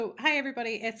So, hi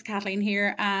everybody, it's Kathleen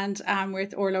here, and I'm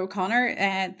with Orla O'Connor,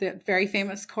 the very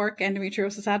famous Cork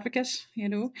endometriosis advocate,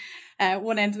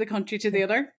 one end of the country to the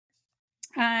other.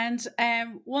 And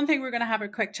one thing we're going to have a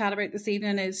quick chat about this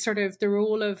evening is sort of the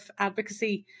role of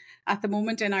advocacy at the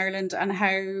moment in Ireland, and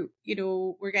how,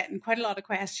 we're getting quite a lot of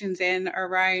questions in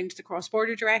around the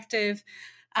cross-border directive.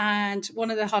 And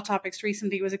one of the hot topics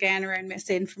recently was again around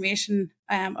misinformation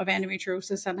of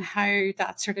endometriosis, and how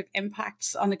that sort of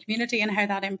impacts on the community and how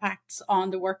that impacts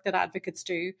on the work that advocates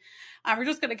do. And we're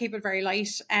just going to keep it very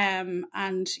light, and,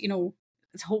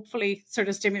 hopefully sort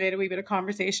of stimulate a wee bit of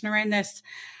conversation around this.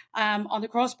 On the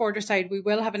cross-border side, we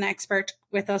will have an expert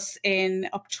with us in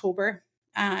October,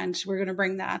 and we're going to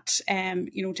bring that,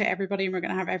 to everybody, and we're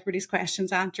going to have everybody's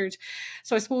questions answered.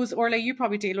 So I suppose, Orla, you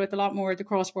probably deal with a lot more of the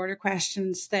cross-border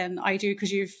questions than I do,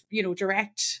 because you've,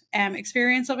 direct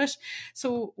experience of it.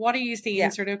 So what are you seeing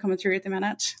sort of coming through at the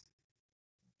minute?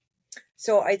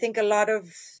 So I think a lot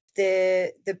of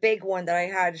the big one that I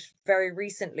had very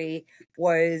recently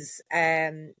was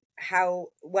how,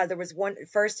 well, there was one,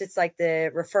 first it's like the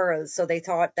referrals. So they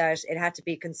thought that it had to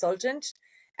be a consultant.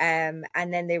 And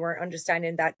then they weren't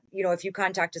understanding that, if you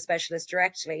contact a specialist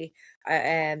directly,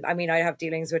 I have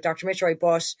dealings with Dr. Mitroy,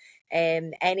 but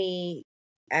any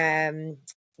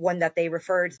one that they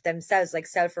referred themselves, like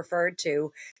self-referred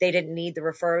to, they didn't need the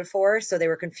referral for. So they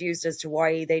were confused as to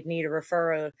why they'd need a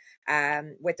referral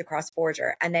with the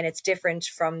cross-border. And then it's different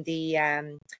from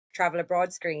the travel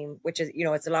abroad scheme, which is,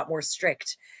 it's a lot more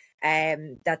strict.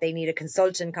 That they need a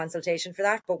consultation for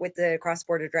that. But with the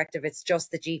cross-border directive, it's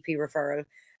just the GP referral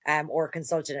or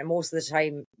consultant. And most of the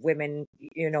time women,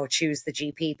 choose the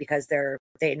GP because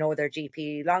they know their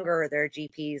GP longer, or their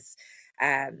GPs,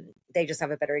 they just have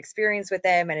a better experience with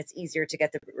them, and it's easier to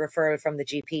get the referral from the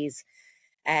GPs.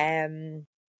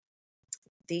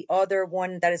 The other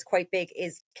one that is quite big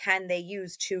is, can they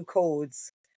use two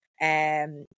codes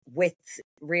with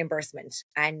reimbursement?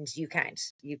 And you can't.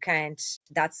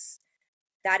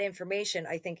 That information,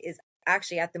 I think, is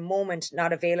actually at the moment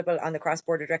not available on the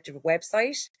cross-border directive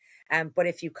website. But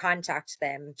if you contact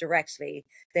them directly,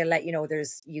 they'll let you know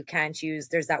there's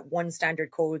that one standard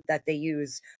code that they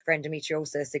use for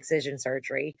endometriosis excision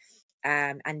surgery.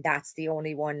 And that's the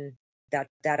only one that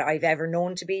I've ever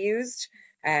known to be used.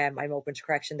 I'm open to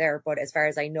correction there, but as far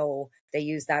as I know, they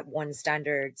use that one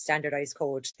standardized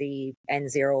code, the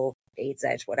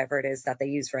N08Z, whatever it is that they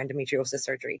use for endometriosis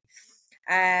surgery.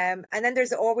 And then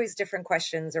there's always different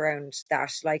questions around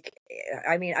that. Like,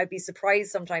 I'd be surprised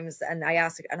sometimes, and I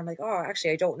ask, and I'm like, oh,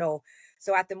 actually, I don't know.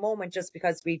 So at the moment, just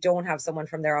because we don't have someone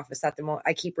from their office at the moment,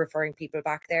 I keep referring people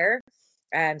back there.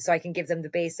 So I can give them the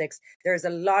basics. There's a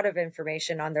lot of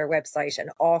information on their website, an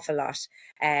awful lot.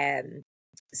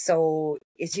 So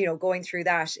it's, going through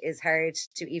that is hard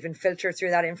to even filter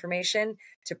through that information,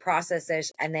 to process it,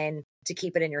 and then to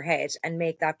keep it in your head and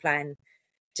make that plan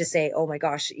to say, oh my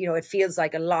gosh, it feels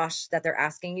like a lot that they're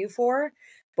asking you for.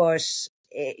 But,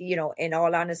 in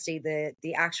all honesty,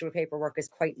 the actual paperwork is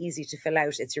quite easy to fill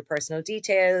out. It's your personal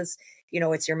details,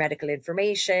 it's your medical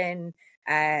information.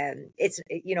 It's,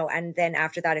 and then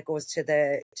after that, it goes to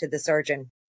the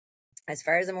surgeon. As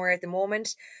far as I'm aware at the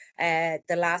moment,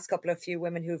 the last couple of few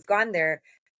women who've gone there,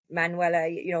 Manuela,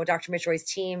 Dr. Mitroy's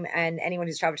team, and anyone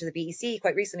who's traveled to the BEC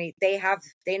quite recently, they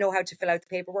know how to fill out the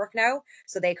paperwork now.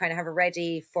 So they kind of have it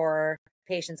ready for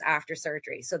patients after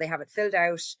surgery. So they have it filled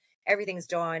out. Everything's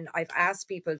done. I've asked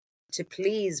people to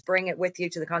please bring it with you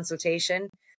to the consultation,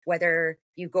 whether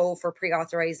you go for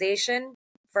pre-authorization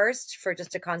first for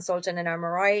just a consult and an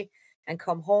MRI and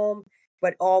come home,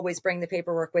 but always bring the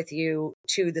paperwork with you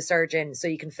to the surgeon so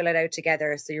you can fill it out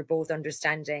together, so you're both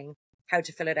understanding how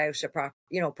to fill it out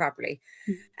properly.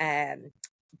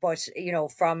 But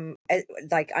from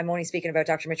I'm only speaking about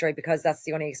Dr. Mitroy because that's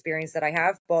the only experience that I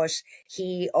have, but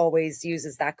he always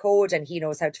uses that code and he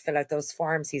knows how to fill out those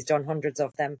forms. He's done hundreds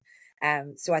of them.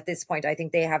 So at this point, I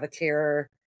think they have a clearer,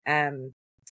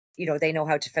 they know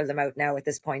how to fill them out now at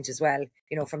this point as well,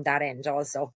 from that end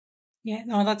also. Yeah,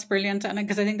 no, that's brilliant. And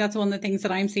because I think that's one of the things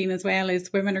that I'm seeing as well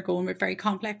is women are going with very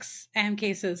complex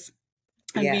cases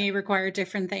and may require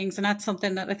different things. And that's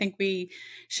something that I think we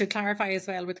should clarify as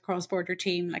well with the cross-border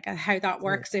team, like how that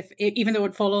works. If even though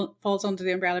it falls under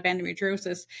the umbrella of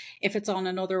endometriosis, if it's on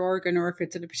another organ or if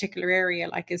it's in a particular area,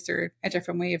 like, is there a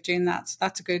different way of doing that? So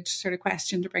that's a good sort of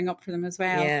question to bring up for them as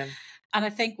well. Yeah. And I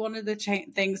think one of the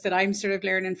things that I'm sort of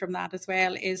learning from that as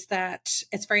well is that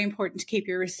it's very important to keep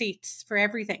your receipts for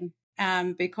everything.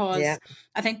 because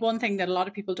I think one thing that a lot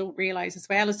of people don't realize as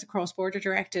well is the cross-border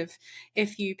directive.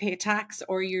 If you pay tax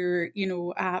or you're,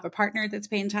 have a partner that's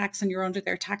paying tax and you're under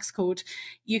their tax code,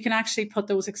 you can actually put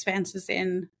those expenses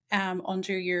in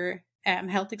under your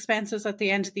health expenses at the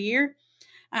end of the year.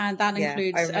 And that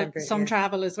includes some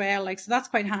travel as well. So that's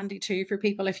quite handy too for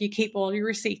people if you keep all your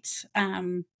receipts.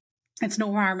 It's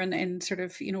no harm in sort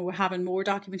of, having more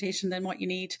documentation than what you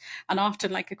need. And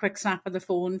often a quick snap of the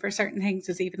phone for certain things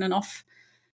is even enough,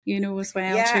 as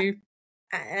well too.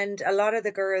 And a lot of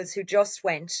the girls who just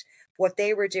went, what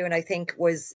they were doing, I think,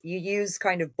 was you use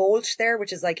kind of Bolt there,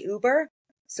 which is like Uber.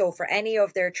 So for any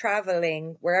of their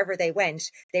traveling, wherever they went,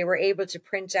 they were able to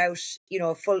print out,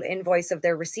 a full invoice of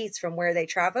their receipts from where they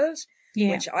traveled,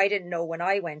 which I didn't know when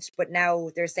I went. But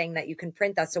now they're saying that you can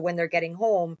print that. So when they're getting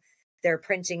home, they're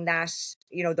printing that,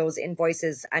 those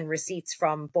invoices and receipts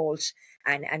from Bolt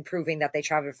and proving that they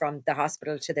traveled from the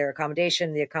hospital to their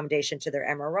accommodation, the accommodation to their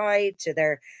MRI,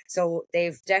 so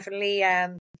they've definitely,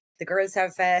 the girls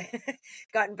have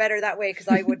gotten better that way, because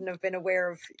I wouldn't have been aware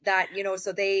of that,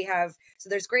 so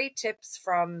there's great tips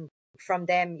from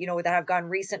them, that have gone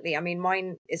recently. I mean,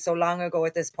 mine is so long ago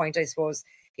at this point, I suppose,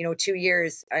 2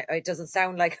 years, it doesn't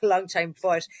sound like a long time,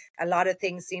 but a lot of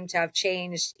things seem to have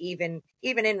changed, even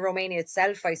in Romania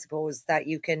itself, I suppose, that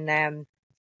you can,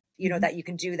 that you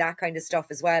can do that kind of stuff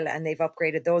as well. And they've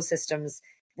upgraded those systems,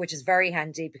 which is very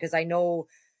handy, because I know,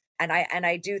 and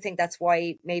I do think that's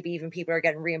why maybe even people are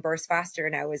getting reimbursed faster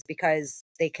now, is because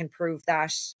they can prove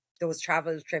that those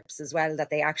travel trips as well,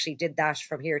 that they actually did that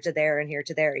from here to there and here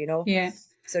to there, Yeah.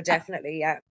 So definitely,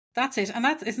 That's it. And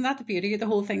isn't that the beauty of the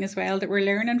whole thing as well, that we're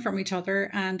learning from each other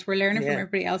and we're learning from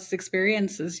everybody else's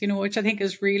experiences, which I think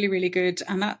is really, really good.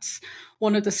 And that's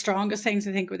one of the strongest things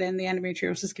I think within the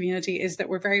endometriosis community, is that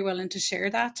we're very willing to share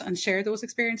that and share those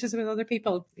experiences with other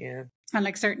people. Yeah.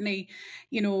 And certainly,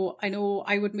 I know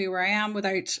I wouldn't be where I am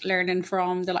without learning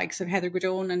from the likes of Heather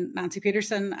Godone and Nancy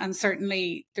Peterson. And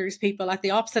certainly there's people at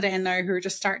the opposite end now who are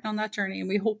just starting on that journey. And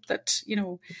we hope that,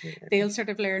 they'll sort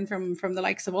of learn from the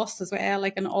likes of us as well,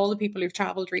 and all the people who've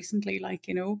traveled recently,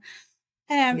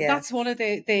 that's one of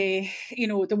the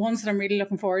the ones that I'm really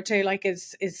looking forward to,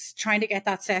 is trying to get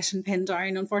that session pinned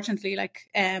down. Unfortunately,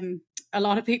 a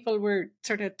lot of people were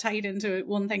sort of tied into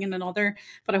one thing and another,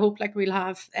 but I hope we'll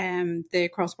have the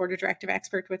cross-border directive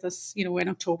expert with us, in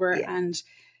October, and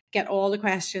get all the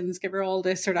questions, give her all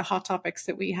the sort of hot topics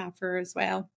that we have for her as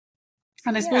well.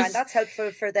 And I suppose, and that's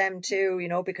helpful for them too,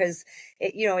 because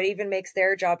it even makes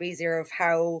their job easier of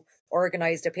how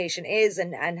organized a patient is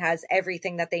and has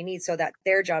everything that they need, so that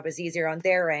their job is easier on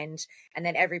their end, and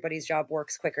then everybody's job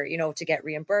works quicker, to get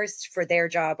reimbursed for their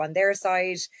job on their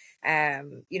side.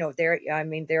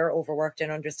 They're overworked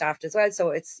and understaffed as well,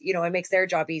 so it's it makes their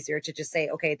job easier to just say,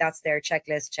 okay, that's their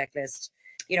checklist,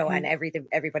 and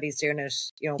everybody's doing it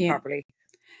properly.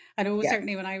 I know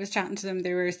certainly when I was chatting to them,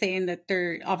 they were saying that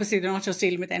they're not just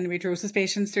dealing with endometriosis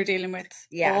patients, they're dealing with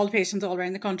all patients all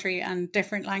around the country, and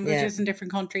different languages in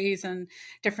different countries, and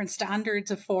different standards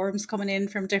of forms coming in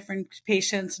from different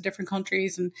patients in different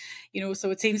countries. And, so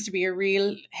it seems to be a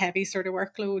real heavy sort of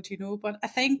workload, but I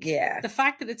think the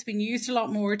fact that it's been used a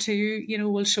lot more too,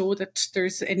 will show that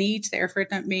there's a need there for it,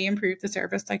 that may improve the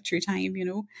service through time,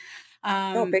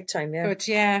 big time, But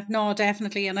no,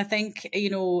 definitely. And I think,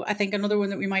 another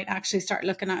one that we might actually start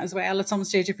looking at as well at some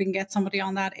stage, if we can get somebody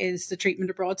on that, is the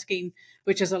treatment abroad scheme,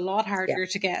 which is a lot harder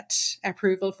to get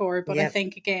approval for. But I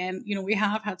think, again, we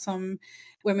have had some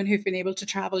women who've been able to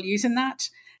travel using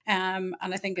that. And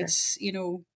I think it's,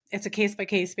 it's a case by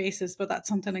case basis, but that's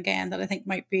something, again, that I think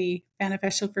might be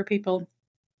beneficial for people.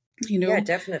 Yeah,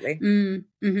 definitely.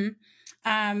 Mm-hmm.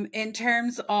 In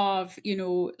terms of,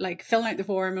 filling out the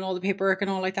form and all the paperwork and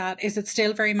all like that, is it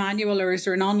still very manual, or is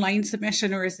there an online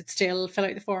submission, or is it still fill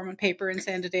out the form on paper and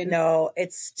send it in? No,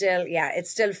 it's still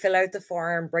fill out the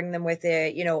form, bring them with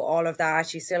it, all of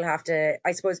that. You still have to,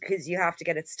 I suppose, because you have to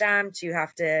get it stamped, you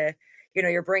have to,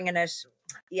 you're bringing it.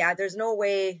 Yeah, there's no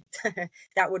way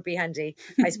that would be handy.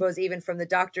 I suppose even from the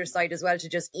doctor's side as well, to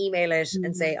just email it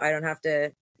and say, I don't have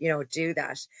to, do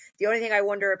that. The only thing I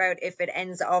wonder about, if it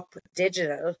ends up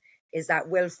digital, is that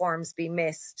will forms be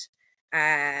missed?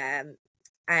 And,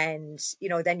 then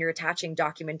you're attaching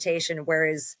documentation.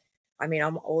 Whereas,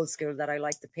 I'm old school, that I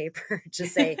like the paper to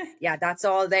say, yeah, that's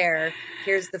all there.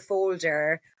 Here's the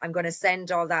folder. I'm going to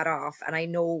send all that off and I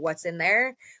know what's in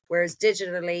there. Whereas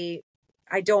digitally,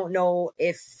 I don't know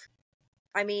if,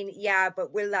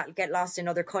 but will that get lost in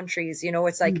other countries?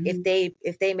 It's like,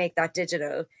 if they make that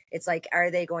digital, it's like, are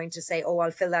they going to say, oh,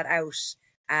 I'll fill that out,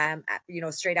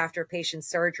 straight after a patient's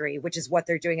surgery, which is what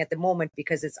they're doing at the moment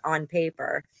because it's on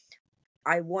paper.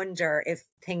 I wonder if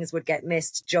things would get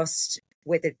missed just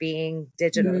with it being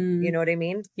digital. You know what I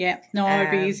mean? Yeah, no,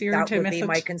 it'd be easier That to would miss be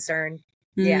my it. concern.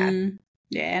 Yeah.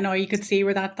 Yeah, no, you could see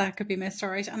where that could be missed, all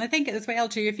right. And I think as well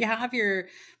too, if you have your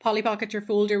Polly Pocket, your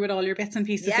folder with all your bits and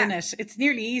pieces in Yeah. it, it's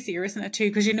nearly easier, isn't it too?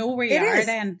 Because you know where you It are is.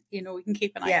 then, you know, you can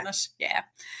keep an eye Yeah. on it. Yeah.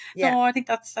 Yeah. No, I think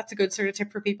that's a good sort of tip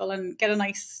for people, and get a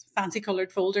nice fancy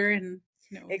coloured folder, and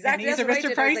you know, Exactly. That's Ebenezer what I Mr.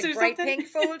 did. I was Price like, or bright something. pink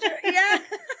folder. Yeah.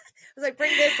 I was like,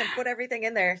 bring this and put everything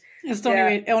in there. It's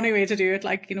the only way to do it,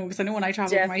 like, you know, because I know when I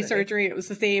travelled for my Definitely. surgery, it was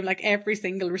the same, like every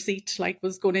single receipt like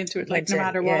was going into it, like Went no in.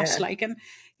 matter what, like, and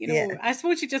you know, Yeah. I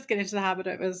suppose you just get into the habit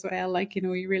of it as well, like, you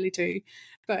know, you really do.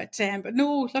 But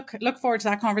no, look forward to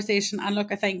that conversation, and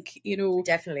look, I think, you know,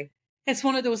 Definitely. it's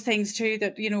one of those things too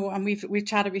that, you know, and we've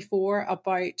chatted before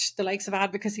about the likes of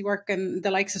advocacy work and the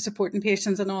likes of supporting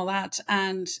patients and all that,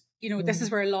 and you know, this is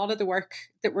where a lot of the work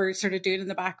that we're sort of doing in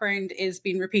the background is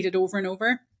being repeated over and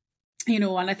over. You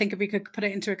know, and I think if we could put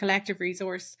it into a collective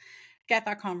resource, get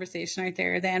that conversation out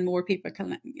there, then more people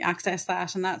can access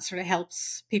that, and that sort of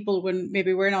helps people when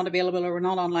maybe we're not available or we're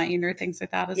not online or things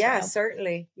like that as well.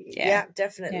 Certainly. Yeah,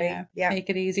 definitely. Yeah. Make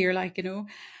it easier, like, you know.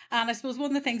 And I suppose one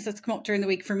of the things that's come up during the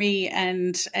week for me,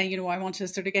 and you know, I want to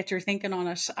sort of get your thinking on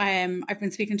it. I've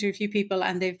been speaking to a few people,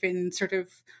 and they've been sort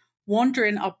of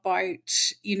wondering about,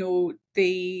 you know,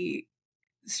 the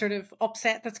sort of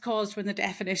upset that's caused when the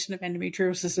definition of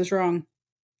endometriosis is wrong.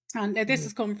 And this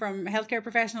has come from healthcare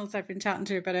professionals I've been chatting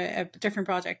to about a different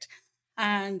project.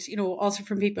 And, you know, also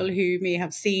from people who may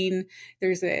have seen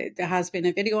there has been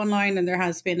a video online, and there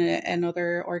has been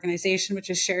another organization which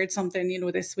has shared something, you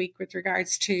know, this week with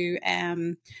regards to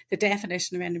the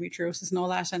definition of endometriosis and all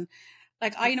that. And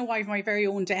like, I know I have my very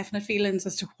own definite feelings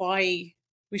as to why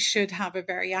we should have a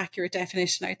very accurate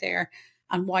definition out there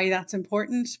and why that's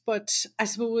important. But I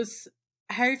suppose,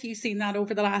 how have you seen that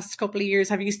over the last couple of years?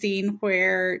 Have you seen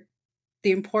where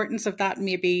the importance of that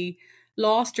may be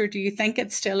lost, or do you think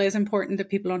it still is important that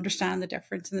people understand the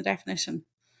difference in the definition?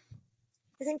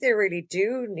 I think they really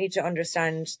do need to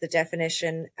understand the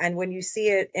definition. And when you see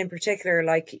it in particular,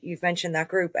 like you've mentioned that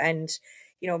group, and,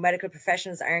 you know, medical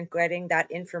professionals aren't getting that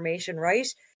information right,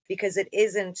 because it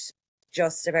isn't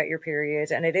just about your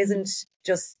period, and it isn't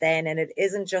just then, and it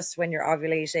isn't just when you're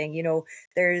ovulating. You know,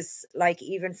 there's like,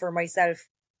 even for myself,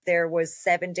 there was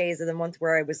 7 days of the month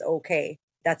where I was okay.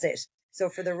 That's it. So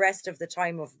for the rest of the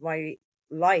time of my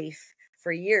life,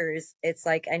 for years, it's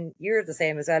like, and you're the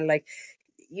same as well, like,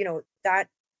 you know, that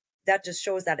just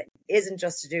shows that it isn't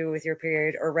just to do with your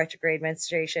period or retrograde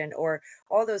menstruation, or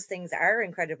all those things are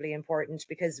incredibly important,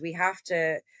 because we have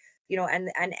to, you know, and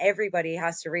everybody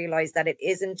has to realize that it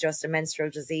isn't just a menstrual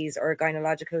disease or a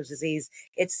gynecological disease.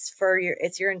 It's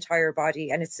your entire body,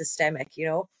 and it's systemic, you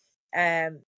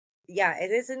know. Yeah,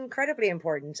 it is incredibly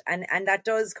important, and that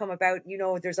does come about, you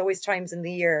know, there's always times in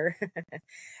the year,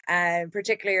 and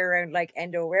particularly around like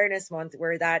Endo Awareness Month,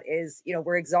 where that is, you know,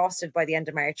 we're exhausted by the end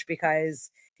of March, because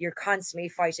you're constantly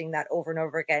fighting that over and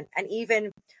over again. And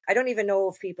even, I don't even know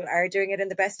if people are doing it in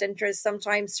the best interest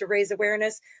sometimes to raise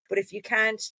awareness, but if you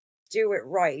can't do it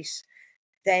right,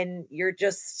 then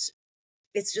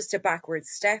it's just a backward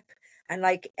step. And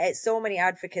like, so many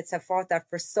advocates have fought that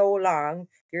for so long,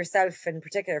 yourself in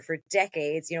particular, for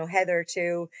decades, you know, Heather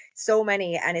too, so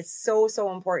many. And it's so,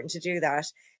 so important to do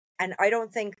that. And I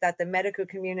don't think that the medical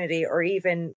community, or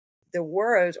even the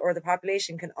world or the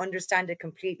population, can understand it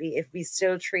completely if we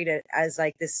still treat it as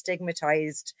like this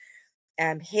stigmatized,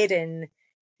 hidden,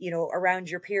 you know, around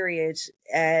your period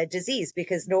disease,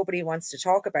 because nobody wants to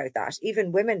talk about that.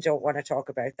 Even women don't want to talk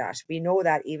about that. We know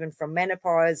that even from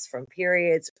menopause, from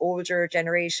periods, older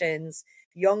generations,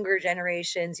 younger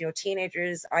generations, you know,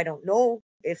 teenagers. I don't know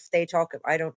if they talk,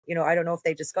 I don't know if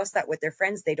they discuss that with their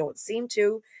friends. They don't seem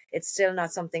to. It's still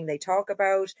not something they talk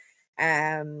about.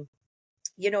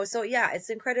 You know, so yeah,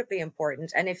 it's incredibly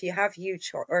important. And if you have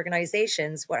huge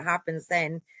organizations, what happens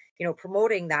then, you know,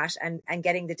 promoting that and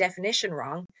getting the definition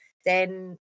wrong,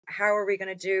 then how are we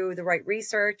going to do the right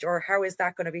research, or how is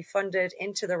that going to be funded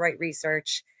into the right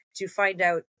research to find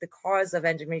out the cause of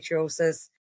endometriosis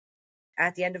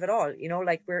at the end of it all? You know,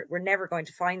 like, we're never going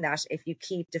to find that if you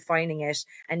keep defining it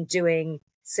and doing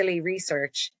silly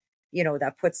research, you know,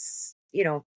 that puts, you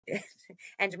know,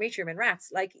 endometrium in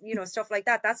rats, like, you know, stuff like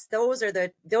that. Those are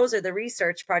the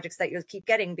research projects that you'll keep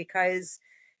getting, because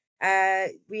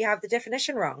we have the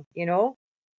definition wrong, you know.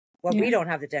 Well, we don't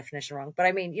have the definition wrong, but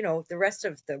I mean, you know, the rest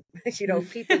of the, you know,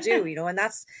 people do, you know, and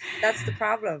that's the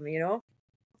problem, you know.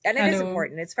 And it is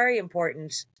important. It's very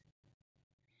important.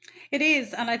 It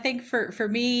is. And I think for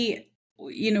me,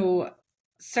 you know,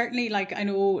 certainly, like, I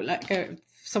know, like,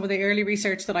 some of the early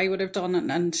research that I would have done,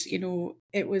 and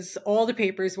it was all the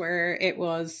papers where it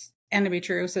was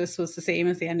endometriosis was the same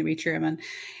as the endometrium, and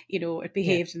it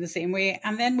behaved in the same way.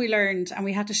 And then we learned, and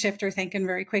we had to shift our thinking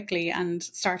very quickly and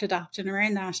start adapting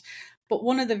around that. But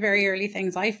one of the very early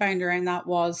things I found around that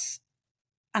was,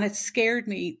 and it scared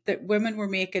me, that women were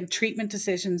making treatment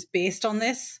decisions based on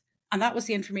this. And that was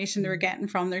the information they were getting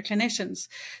from their clinicians.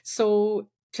 So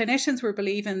clinicians were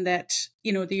believing that,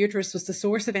 the uterus was the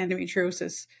source of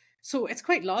endometriosis. So it's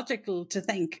quite logical to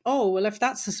think, oh, well, if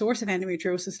that's the source of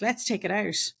endometriosis, let's take it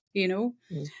out,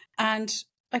 And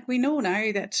like we know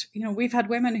now that, we've had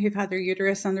women who've had their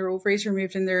uterus and their ovaries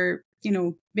removed in their,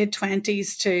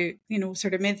 mid-20s to,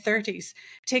 sort of mid-30s,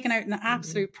 taken out in the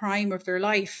absolute prime of their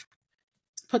life,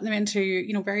 putting them into,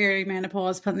 very early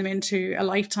menopause, putting them into a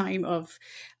lifetime of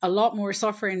a lot more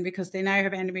suffering because they now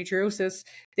have endometriosis.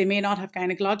 They may not have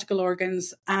gynecological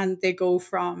organs, and they go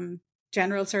from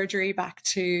general surgery back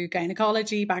to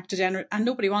gynecology, back to general, and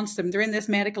nobody wants them. They're in this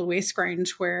medical waste ground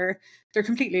where they're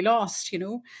completely lost,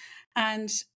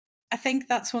 And I think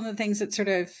that's one of the things that sort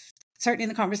of, certainly in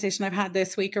the conversation I've had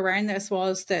this week around this,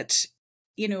 was that,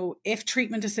 if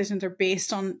treatment decisions are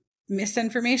based on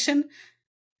misinformation,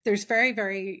 there's very,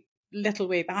 very little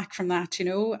way back from that,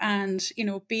 and,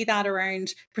 be that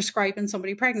around prescribing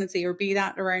somebody pregnancy, or be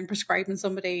that around prescribing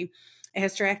somebody a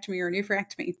hysterectomy or an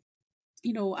oophorectomy,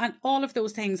 and all of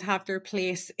those things have their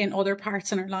place in other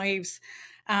parts in our lives.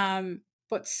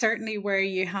 But certainly where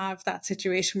you have that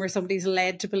situation where somebody's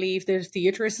led to believe that if the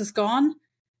uterus is gone,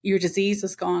 your disease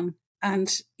is gone. And,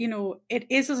 it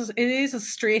is a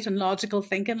straight and logical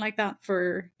thinking like that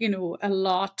for, a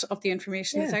lot of the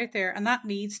information that's out there. And that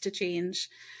needs to change.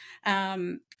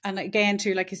 And again,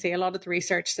 too, like you say, a lot of the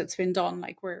research that's been done,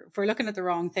 like if we're looking at the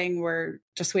wrong thing, we're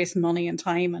just wasting money and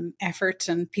time and effort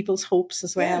and people's hopes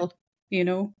as well.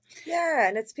 Yeah,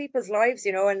 and it's people's lives,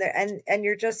 and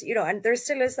you're just, and there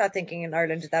still is that thinking in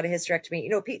Ireland that a hysterectomy,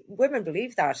 women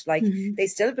believe that, like they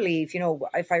still believe,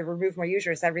 if I remove my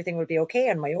uterus, everything will be okay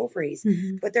on my ovaries.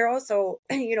 But they're also,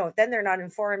 then they're not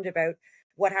informed about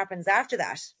what happens after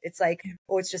that. It's like,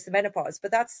 oh, it's just the menopause,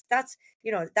 but that's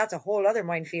a whole other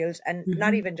minefield. And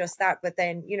not even just that, but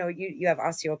then you have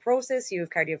osteoporosis, you have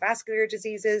cardiovascular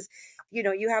diseases,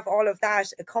 you have all of that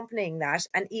accompanying that,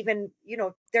 and even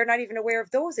they're not even aware of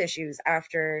those issues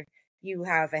after you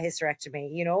have a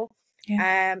hysterectomy.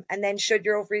 And then should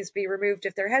your ovaries be removed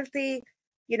if they're healthy,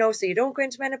 so you don't go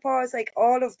into menopause, like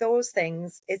all of those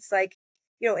things. It's like,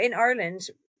 in Ireland,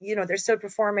 they're still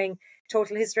performing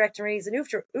total hysterectomies and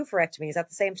oophorectomies at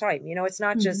the same time. It's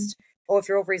not just, oh, if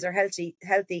your ovaries are healthy,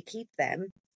 keep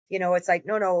them. It's like,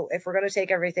 no, if we're going to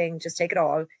take everything, just take it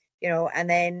all, and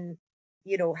then,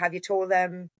 have you told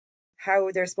them how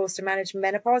they're supposed to manage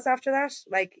menopause after that?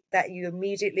 Like that you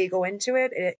immediately go into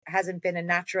it. It hasn't been a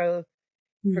natural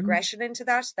progression into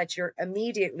that you're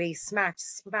immediately smack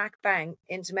bang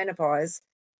into menopause,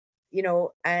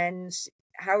 and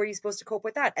how are you supposed to cope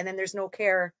with that? And then there's no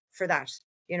care for that,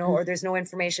 or there's no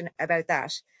information about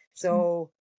that.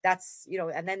 So that's,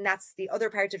 and then that's the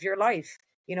other part of your life,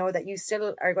 that you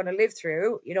still are going to live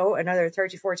through, another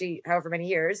 30, 40, however many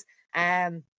years.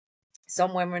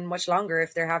 Some women much longer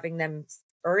if they're having them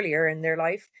earlier in their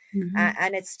life.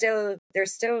 And they're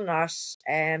still not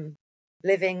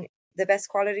living the best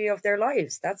quality of their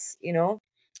lives. That's,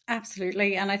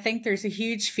 Absolutely. And I think there's a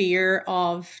huge fear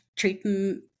of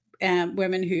treating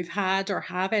women who've had or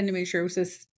have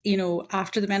endometriosis,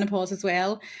 after the menopause as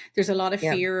well. There's a lot of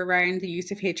fear around the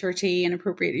use of HRT and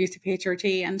appropriate use of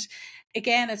HRT. And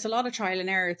again, it's a lot of trial and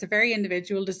error. It's a very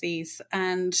individual disease.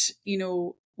 And,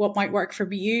 what might work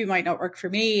for you might not work for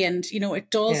me. And,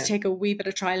 it does take a wee bit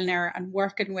of trial and error and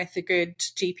working with a good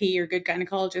GP or good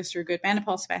gynecologist or a good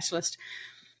menopause specialist.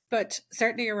 But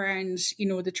certainly around,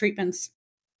 the treatments,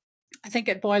 I think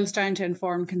it boils down to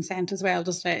informed consent as well,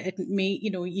 doesn't it?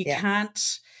 You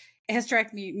can't, a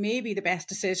hysterectomy may be the best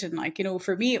decision. Like,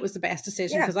 for me, it was the best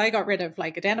decision because I got rid of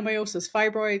like adenomyosis,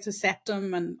 fibroids, a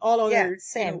septum, and all other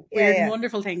weird and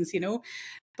wonderful things,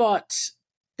 But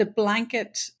the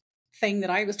blanket thing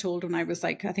that I was told when I was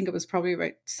like, I think it was probably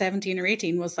about 17 or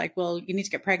 18, was like, well, you need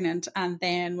to get pregnant. And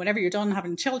then whenever you're done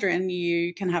having children,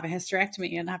 you can have a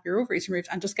hysterectomy and have your ovaries removed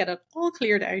and just get it all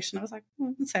cleared out. And I was like,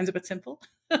 it sounds a bit simple.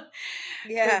 But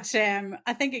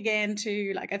I think again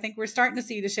too, like, I think we're starting to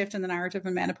see the shift in the narrative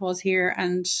in menopause here.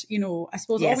 And, I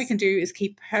suppose all we can do is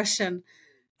keep pushing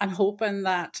and hoping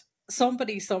that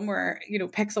somebody somewhere,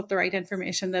 picks up the right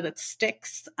information, that it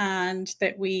sticks, and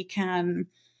that we can,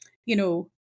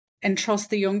 entrust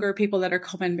the younger people that are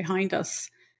coming behind us,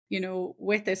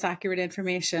 with this accurate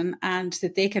information, and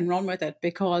that they can run with it.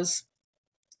 Because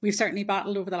we've certainly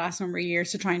battled over the last number of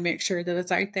years to try and make sure that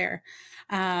it's out there.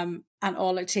 And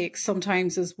all it takes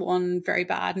sometimes is one very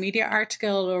bad media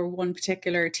article or one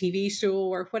particular TV show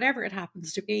or whatever it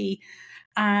happens to be.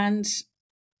 And,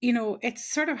 you know, it's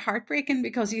sort of heartbreaking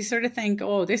because you sort of think,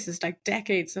 oh, this is like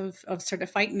decades of sort of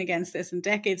fighting against this and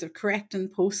decades of correcting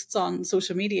posts on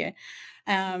social media.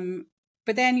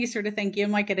 But then you sort of think you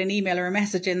might get an email or a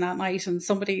message in that night and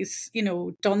somebody's, you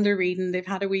know, done their reading. They've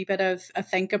had a wee bit of a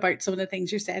think about some of the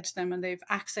things you said to them and they've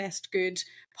accessed good,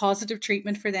 positive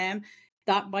treatment for them.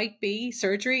 That might be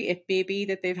surgery. It may be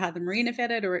that they've had them marina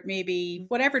fitted, or it may be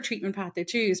whatever treatment path they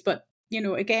choose. But, you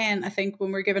know, again, I think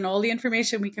when we're given all the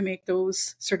information, we can make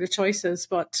those sort of choices.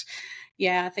 But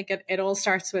yeah, I think it all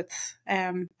starts with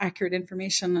accurate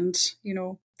information. And, you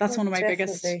know, that's one of my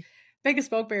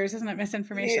biggest bugbears, isn't it?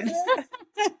 Misinformation.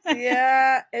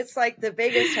 Yeah, it's like the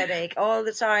biggest headache all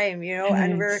the time, you know,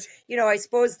 and we're, you know, I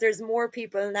suppose there's more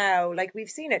people now, like we've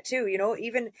seen it too, you know,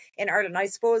 even in Ireland, I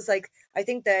suppose, like, I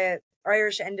think the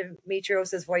Irish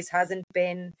endometriosis voice hasn't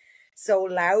been so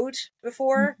loud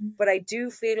before, but I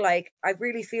do feel like, I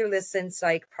really feel this since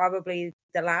like probably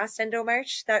the last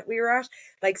Endomarch that we were at,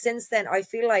 like since then, I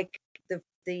feel like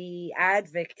the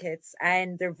advocates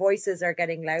and their voices are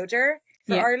getting louder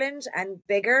for Ireland and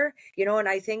bigger, you know, and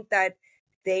I think that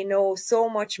they know so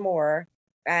much more,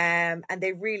 and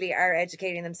they really are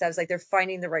educating themselves, like they're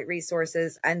finding the right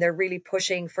resources and they're really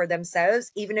pushing for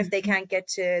themselves, even if they can't get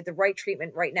to the right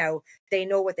treatment right now. They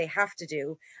know what they have to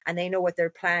do and they know what their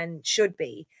plan should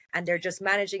be, and they're just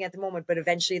managing at the moment, but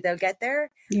eventually they'll get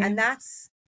there.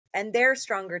 And they're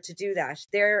stronger to do that.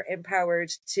 They're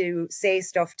empowered to say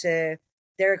stuff to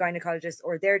their gynecologist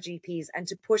or their GPs and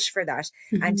to push for that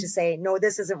and to say, no,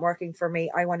 this isn't working for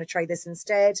me. I want to try this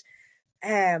instead.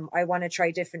 I want to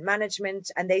try different management,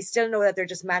 and they still know that they're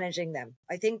just managing them.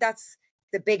 I think that's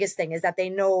the biggest thing, is that they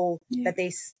know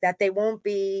that they won't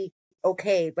be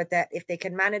okay, but that if they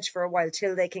can manage for a while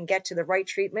till they can get to the right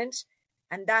treatment,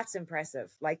 and that's impressive.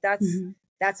 Like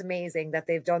that's amazing that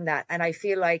they've done that. And I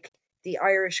feel like the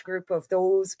Irish group of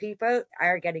those people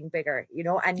are getting bigger, you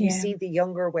know, and you see the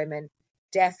younger women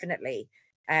definitely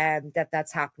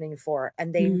that's happening for,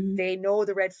 and they know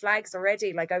the red flags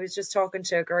already. Like I was just talking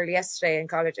to a girl yesterday in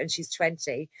college and she's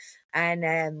 20,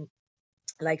 and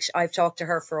like I've talked to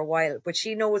her for a while, but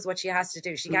she knows what she has to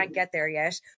do. She can't get there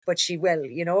yet, but she will,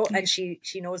 you know, and she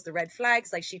knows the red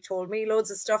flags. Like she told me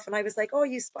loads of stuff and I was like, oh,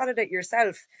 you spotted it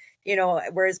yourself, you know,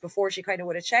 whereas before she kind of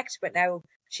would have checked, but now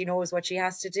she knows what she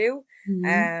has to do.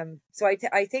 So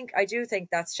I do think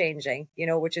that's changing, you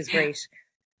know, which is great.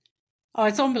 Oh,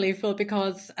 it's unbelievable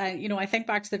because, you know, I think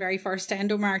back to the very first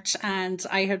Endomarch and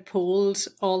I had polled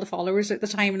all the followers at the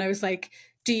time and I was like,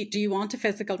 do you want a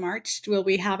physical march? Will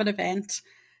we have an event?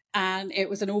 And it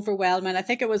was an overwhelming, I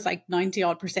think it was like 90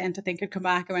 odd %, I think, had come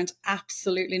back. I went,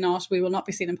 absolutely not. We will not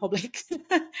be seen in public.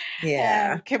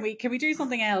 Can we do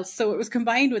something else? So it was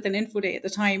combined with an info day at the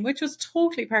time, which was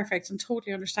totally perfect and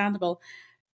totally understandable.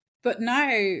 But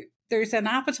now there's an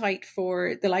appetite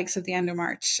for the likes of the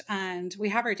Endomarch, and we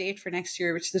have our date for next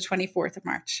year, which is the 24th of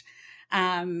March.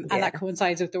 And that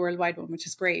coincides with the worldwide one, which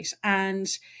is great. And,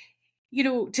 you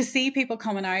know, to see people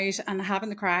coming out and having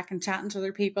the crack and chatting to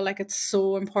other people, like it's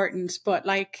so important. But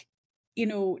like, you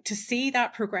know, to see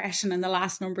that progression in the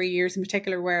last number of years in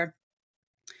particular, where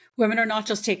women are not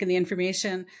just taking the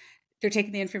information, they're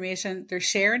taking the information, they're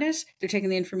sharing it, they're taking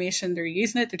the information, they're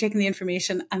using it, they're taking the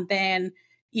information, and then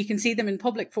you can see them in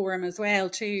public forum as well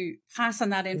to pass on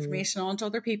that information on to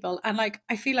other people. And like,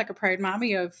 I feel like a proud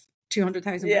mommy of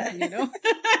 200,000 women, you know?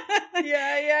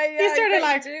 You sort of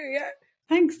like,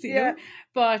 thanks, you know?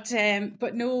 But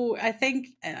no, I think,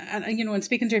 and you know, and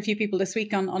speaking to a few people this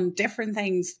week on different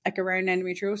things like around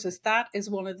endometriosis, that is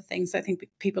one of the things I think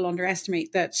people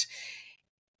underestimate, that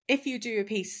if you do a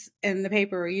piece in the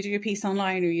paper or you do a piece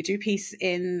online or you do a piece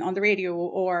on the radio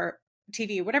or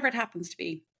TV, whatever it happens to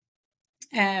be,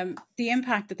 the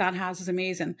impact that has is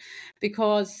amazing,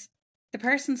 because the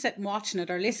person sitting watching it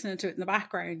or listening to it in the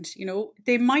background, you know,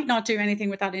 they might not do anything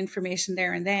with that information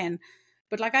there and then.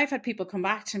 But like I've had people come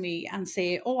back to me and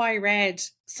say, oh, I read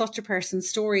such a person's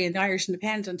story in the Irish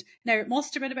Independent. Now, it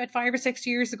must have been about 5 or 6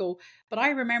 years ago, but I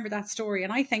remember that story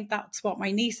and I think that's what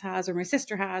my niece has or my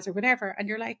sister has or whatever. And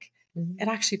you're like, it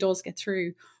actually does get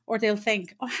through. Or they'll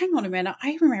think, oh, hang on a minute,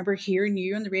 I remember hearing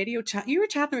you on the radio chat. You were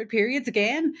chatting about periods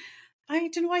again. I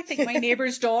don't know, I think my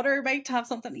neighbour's daughter might have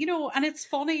something, you know, and it's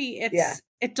funny.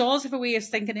 It does have a way of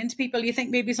sinking into people. You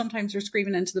think maybe sometimes they're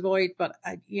screaming into the void, but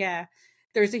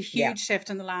there's a huge shift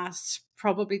in the last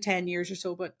probably 10 years or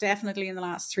so, but definitely in the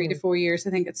last 3 to 4 years,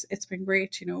 I think it's been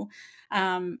great,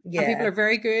 and people are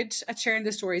very good at sharing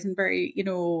the stories and very,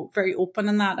 very open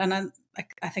in that. And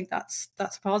I think that's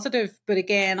positive. But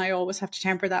again, I always have to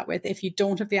temper that with, if you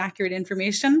don't have the accurate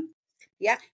information,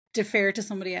 defer to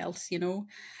somebody else, and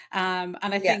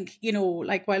I think,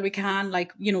 like, while we can,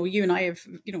 like, you and I have,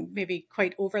 maybe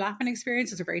quite overlapping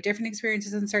experiences or very different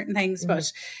experiences in certain things,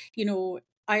 but,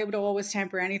 I would always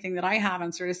temper anything that I have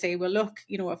and sort of say, well, look,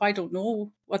 if I don't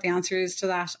know what the answer is to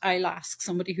that, I'll ask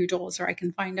somebody who does, or I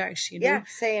can find out, Yeah,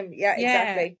 same. Yeah,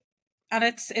 exactly. And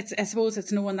it's I suppose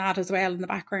it's knowing that as well in the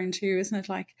background too, isn't it?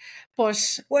 Like,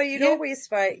 but well, you'd always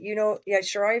find,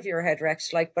 sure, I have your head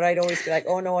wrecked, like, but I'd always be like,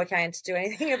 oh no, I can't do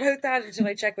anything about that until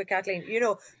I check with Kathleen,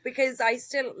 because I'm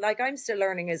still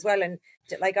learning as well. And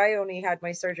like, I only had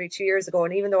my surgery 2 years ago,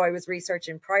 and even though I was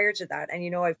researching prior to that,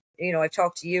 and I've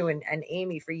talked to you and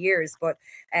Amy for years, but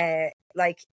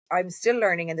like, I'm still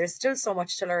learning, and there's still so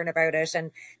much to learn about it.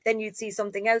 And then you'd see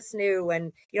something else new,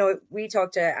 and we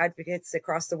talk to advocates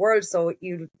across the world, so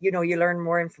you learn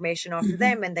more information off of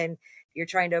them, and then you're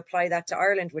trying to apply that to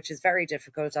Ireland, which is very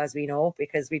difficult, as we know,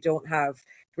 because we don't have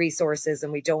resources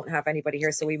and we don't have anybody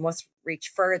here, so we must reach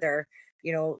further.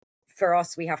 For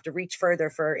us, we have to reach further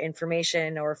for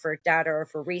information or for data or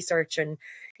for research, and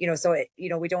so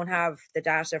we don't have the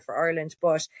data for Ireland,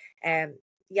 but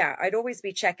I'd always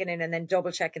be checking in and then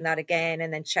double checking that again,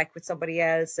 and then check with somebody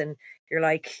else. And you're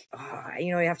like,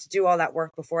 you have to do all that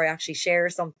work before I actually share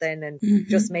something, and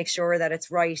just make sure that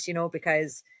it's right,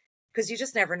 because you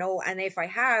just never know. And if I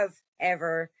have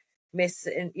ever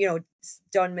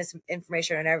done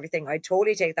misinformation and everything, I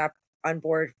totally take that on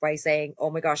board by saying, oh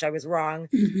my gosh, I was wrong,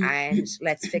 and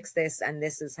let's fix this. And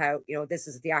this is how, this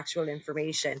is the actual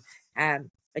information. I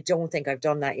don't think I've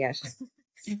done that yet.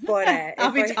 But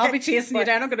I'll be chasing you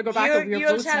down. I'm going to go back over your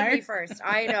posts now. You'll tell me first.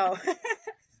 I know.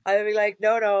 I'll be like,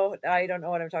 no, I don't know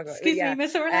what I'm talking about. Excuse me,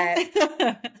 Miss Orla.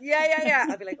 Yeah.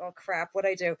 I'll be like, oh crap, what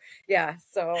I do? Yeah.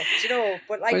 So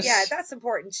but like, that's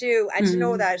important too, and to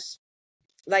know that,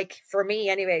 like, for me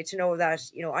anyway, to know that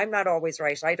I'm not always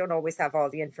right. I don't always have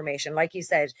all the information. Like you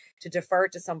said, to defer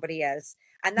to somebody else,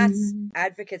 and that's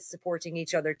advocates supporting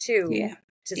each other too.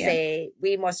 To say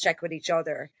we must check with each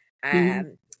other.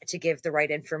 To give the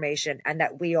right information, and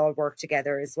that we all work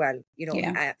together as well,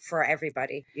 for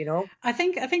everybody, I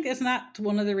think isn't that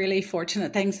one of the really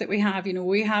fortunate things that we have?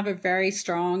 We have a very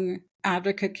strong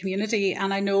advocate community,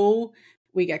 and I know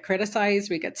we get criticized,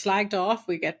 we get slagged off,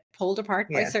 we get pulled apart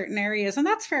by certain areas, and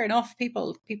that's fair enough.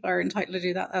 People are entitled to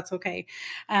do that. That's okay.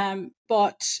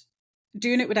 But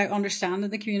doing it without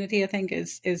understanding the community, I think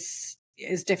is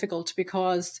difficult,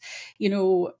 because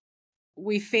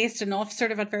we faced enough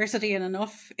sort of adversity and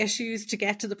enough issues to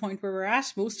get to the point where we're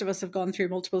at. Most of us have gone through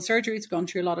multiple surgeries, gone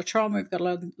through a lot of trauma, we've got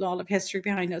a lot of history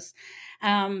behind us.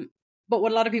 But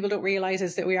what a lot of people don't realize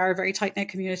is that we are a very tight-knit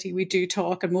community. We do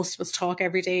talk, and most of us talk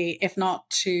every day, if not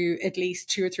to at least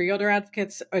 2 or 3 other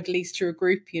advocates, or at least to a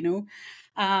group,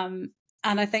 and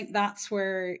I think that's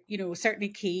where, certainly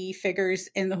key figures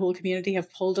in the whole community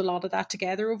have pulled a lot of that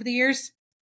together over the years,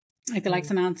 like the likes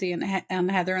of Nancy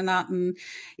and Heather and that. And,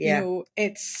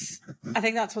 I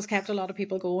think that's what's kept a lot of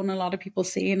people going, a lot of people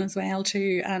seeing as well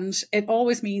too. And it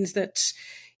always means that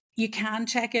you can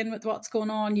check in with what's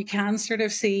going on. You can sort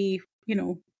of see,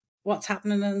 what's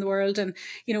happening in the world. And,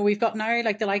 we've got now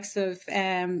like the likes of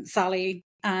Sally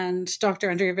and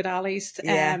Dr. Andrea Vidali's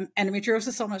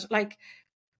Endometriosis Summit, like,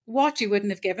 what you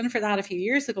wouldn't have given for that a few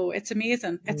years ago. It's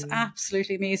amazing. It's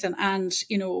absolutely amazing. And,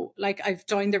 like, I've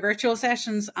joined their virtual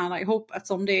sessions, and I hope at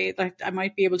someday that I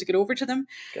might be able to get over to them.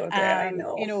 Go there, I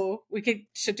know. We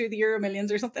should do the Euro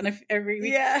Millions or something every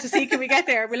week to see, can we get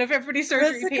there? We'll have everybody's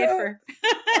surgery paid for.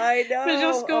 I know. We'll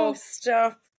just go. Oh,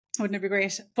 stop. Wouldn't it be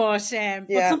great? But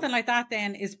something like that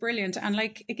then is brilliant, and,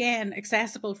 like, again,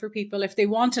 accessible for people if they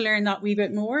want to learn that wee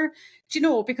bit more. Do you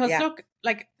know? Because look,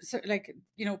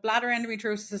 bladder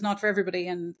endometriosis is not for everybody,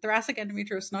 and thoracic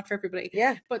endometriosis is not for everybody.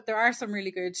 Yeah. But there are some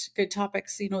really good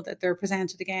topics, that they're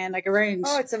presented again, like around.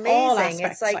 Oh, it's amazing. All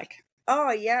aspects, it's like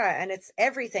oh yeah, and it's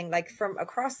everything, like, from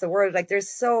across the world. Like, there's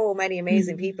so many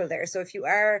amazing people there. So if you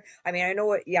are, I mean, I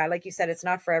know it, like you said, it's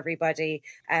not for everybody,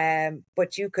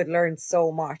 but you could learn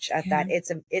so much at that.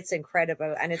 It's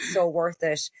incredible, and it's so worth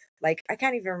it. Like, I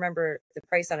can't even remember the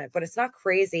price on it, but it's not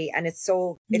crazy, and it's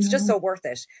just so worth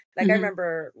it. Like, I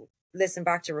remember listening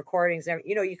back to recordings, and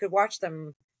you could watch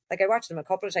them. Like, I watched them a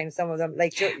couple of times, some of them,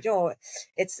 like,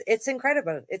 it's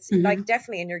incredible. It's like,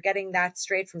 definitely, and you're getting that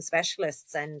straight from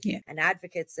specialists and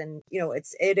advocates, and,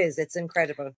 it's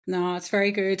incredible. No, it's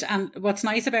very good. And what's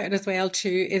nice about it as well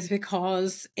too, is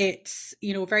because it's,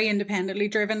 very independently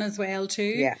driven as well too.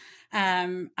 Yeah.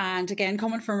 And again,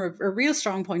 coming from a real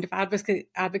strong point of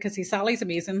advocacy, Sally's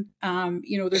amazing.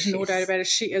 There's no doubt about it.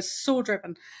 She is so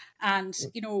driven. And,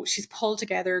 she's pulled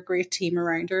together a great team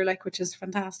around her, which is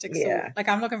fantastic. Yeah. So,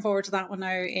 I'm looking forward to that one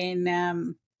now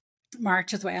in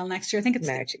March as well next year. I think it's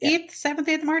March, 8th, 7th,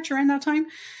 8th of March, around that time.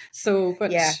 So,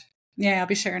 but yeah, I'll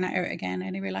be sharing it out again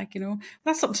anyway.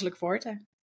 That's something to look forward to.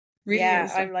 Really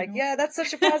is, I'm yeah, that's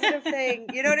such a positive thing.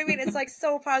 You know what I mean? It's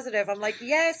so positive. I'm like,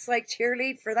 yes,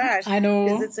 cheerlead for that. I know.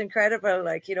 Because it's incredible,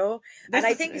 and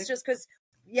I think it's just because,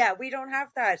 we don't have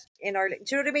that in our, do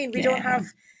you know what I mean? We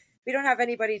don't have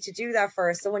anybody to do that for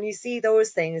us. So when you see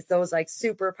those things, those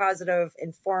super positive,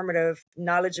 informative,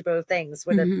 knowledgeable things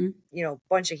with a,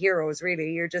 bunch of heroes,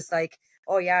 really, you're just like,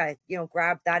 oh yeah,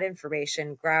 grab that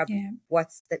information, grab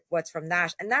what's from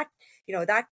that. And that,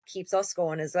 that keeps us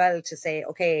going as well to say,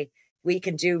 okay, we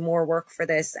can do more work for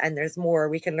this, and there's more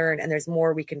we can learn, and there's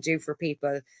more we can do for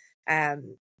people,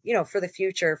 for the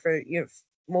future, for,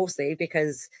 mostly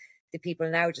because the people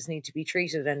now just need to be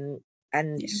treated, and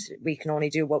we can only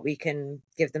do what we can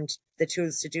give them the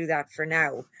tools to do that for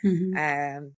now.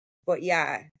 But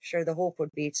yeah, sure, the hope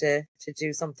would be to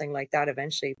do something like that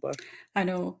eventually. But I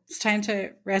know it's time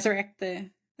to resurrect the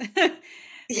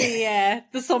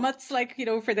the summits,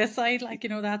 for this side,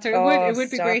 that. So it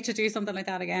would be great to do something like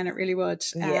that again. It really would.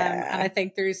 And I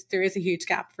think there is a huge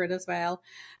gap for it as well.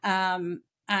 And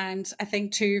I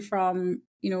think too, from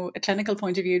a clinical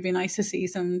point of view, it'd be nice to see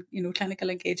some clinical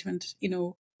engagement,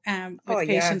 with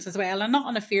patients as well, and not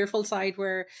on a fearful side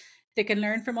where they can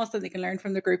learn from us and they can learn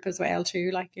from the group as well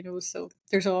too. So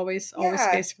there's always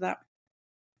space for that.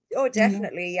 Oh,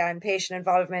 definitely. Yeah. And patient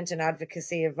involvement and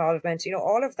advocacy involvement,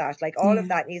 all of that, all of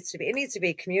that needs to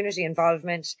be community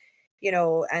involvement,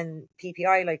 and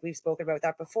PPI, we've spoken about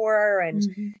that before, and,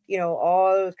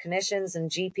 all clinicians and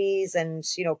GPs and,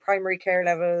 primary care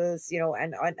levels,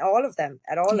 and all of them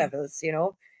at all levels,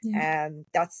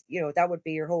 that's, that would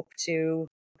be your hope too,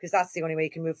 because that's the only way you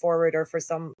can move forward, or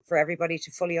for everybody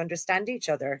to fully understand each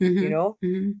other,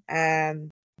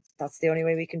 that's the only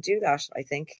way we can do that, I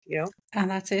think, And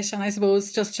that's it. And I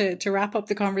suppose just to wrap up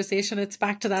the conversation, it's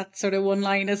back to that sort of one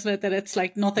line, isn't it? That it's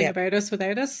nothing about us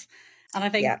without us. And I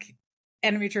think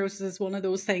endometriosis is one of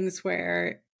those things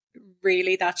where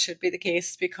really that should be the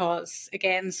case, because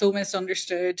again, so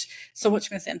misunderstood, so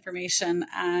much misinformation,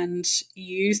 and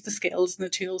use the skills and the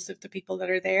tools of the people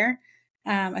that are there.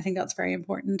 I think that's very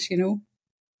important, So,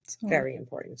 very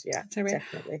important,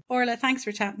 definitely. Orla, thanks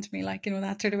for chatting to me,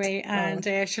 that sort of way. And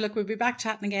sure, look, we'll be back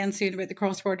chatting again soon about the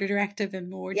cross-border directive in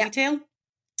more detail.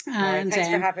 And thanks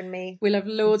for having me. We'll have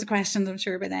loads of questions, I'm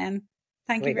sure, by then.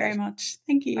 Thank you very much.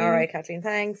 Thank you. All right, Kathleen,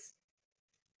 thanks.